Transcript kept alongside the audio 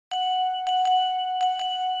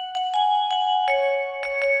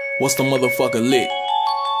What's the motherfucker lick?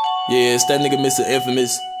 Yeah, it's that nigga Mr.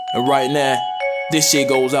 Infamous. And right now, this shit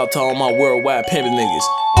goes out to all my worldwide pimpin' niggas.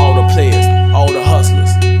 All the players, all the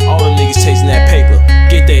hustlers, all them niggas chasing that paper.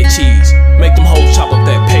 Get that cheese, make them hoes chop up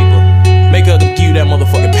that paper. Make them give you that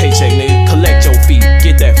motherfucking paycheck, nigga. Collect your fee,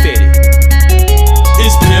 get that fetty.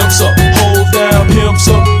 It's Pimps Up, hoes down, Pimps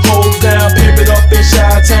Up, hoes down. Pimp it up in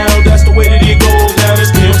Chi-Town, that's the way that it goes down.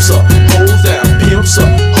 It's Pimps Up, hoes down, Pimps Up,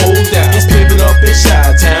 hoes down. It's pimpin' up in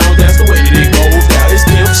Chi-Town, that's the way that it goes down. It's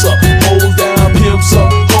Pimps Up, hoes down, Pimps Up,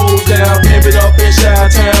 hoes down. Pimp it up in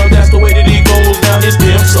Chi-Town, that's the way that it goes down. It's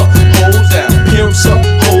Pimps Up, hoes down, Pimps Up,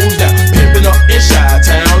 hoes down. Pimpin' up in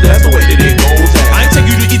Chi-Town, that's the way that it goes down. I ain't take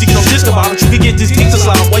you to eat to get no disc about it. You can get this pizza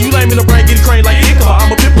slide while you lame in the brain, get a crane like Ichabod. I'm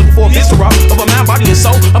a pimp looking for a Mr. Rock of a mind, body, and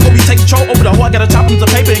soul. I'm gonna be taking control over the hoe. I gotta chop them to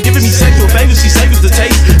paper and giving me sexual favors. She savors the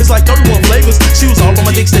taste. It's like 31 flavors. She was all on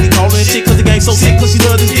my dick, steady calling and shit. Cause the game's so sick, cause she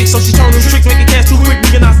love this dick. So she turn them tricks, making cash too quick. We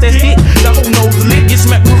can knock that hit. That hoe knows the lick. Get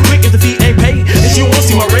smacked real quick if the feet ain't paid. And she don't wanna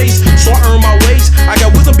see my race, so I earn my wage. I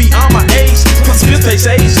got wisdom beyond my age. Plus fifth place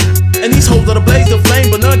age. And these hoes are the blaze, the flame,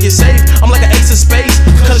 but none get saved. I'm like an ace in space.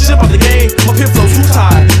 Cut a ship out the game. My pimp flow too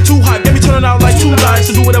high, too high. Get me turning out like 2 lights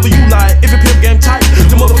to do whatever you like. If your pimp game tight,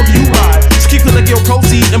 the motherfucker you ride. Just keep collect your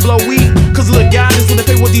proceeds and blow weed. Cause a little guidance when they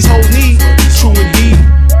pay what these hoes need. True indeed.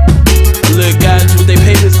 A little guidance what they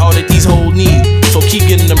pay is all that these hoes need. So keep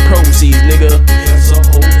getting them proceeds, nigga. Pimps up,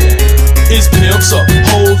 hoes down. It's Pimps Up,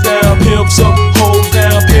 hoes down, Pimps Up, hoes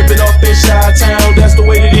down. Pimpin' up in Chi-Town, that's the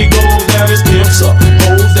way that it goes down. It's Pimps Up,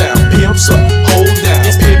 hoes down, Pimps Up, hoes down.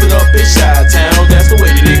 It's pimpin' up in Chi-Town, that's the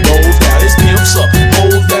way that it goes down. It's Pimps Up,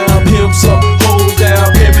 hoes down, Pimps Up, hoes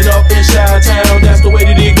down. Pimpin' up in Chi-Town, that's the way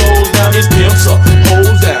that it goes down. It's Pimps Up,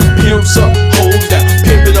 hoes down, Pimps Up, hoes down.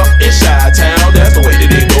 Pimpin' up in Chi-Town, that's the way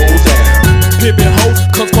that it goes down. Pimpin' hoes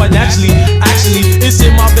comes quite naturally. Actually, it's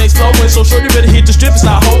in my veins flowing. So sure you better hit the strip and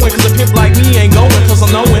start hoeing. Cause a pimp like me ain't going. Cause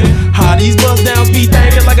I'm knowing how these bust downs be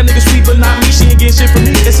thinking like a nigga sweet, but not me. She ain't getting shit from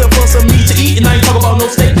me except for some meat to eat. And I ain't talking about no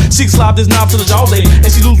steak. She can slide this knob till the jaws ache.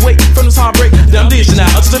 And she lose weight from this heartbreak. Then I'm dishing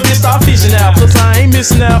out until the bitch start fishing out. Plus I ain't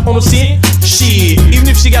missing out on no cent. Shit, even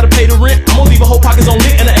if she gotta pay the rent, I'm gonna leave her whole pockets on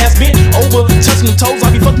lit and her ass bent over. Touching them toes,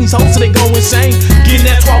 I be fucking these hoes till they go insane. Getting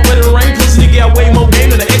that twat wet in the rain. Plus a nigga got way more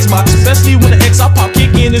game than the Xbox. Especially when the X I pop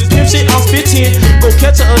kick in. This pimp shit, I'm spittin'. Go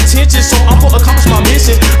catch her attention, so I'm gonna accomplish my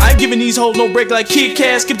mission. I ain't giving these hoes no break like Kid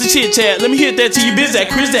Cash. Skip the chit chat. Let me hit that till you biz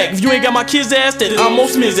that, Chris that. If you ain't got my kid's ass, then I'm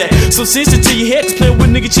most miss that. So sense it to your head, cause playing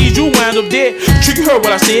with nigga cheese, you wind up dead. Trick, you heard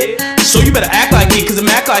what I said. So you better act like it, cause I'm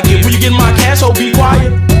act like it. When you get my cash, oh be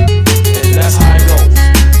quiet.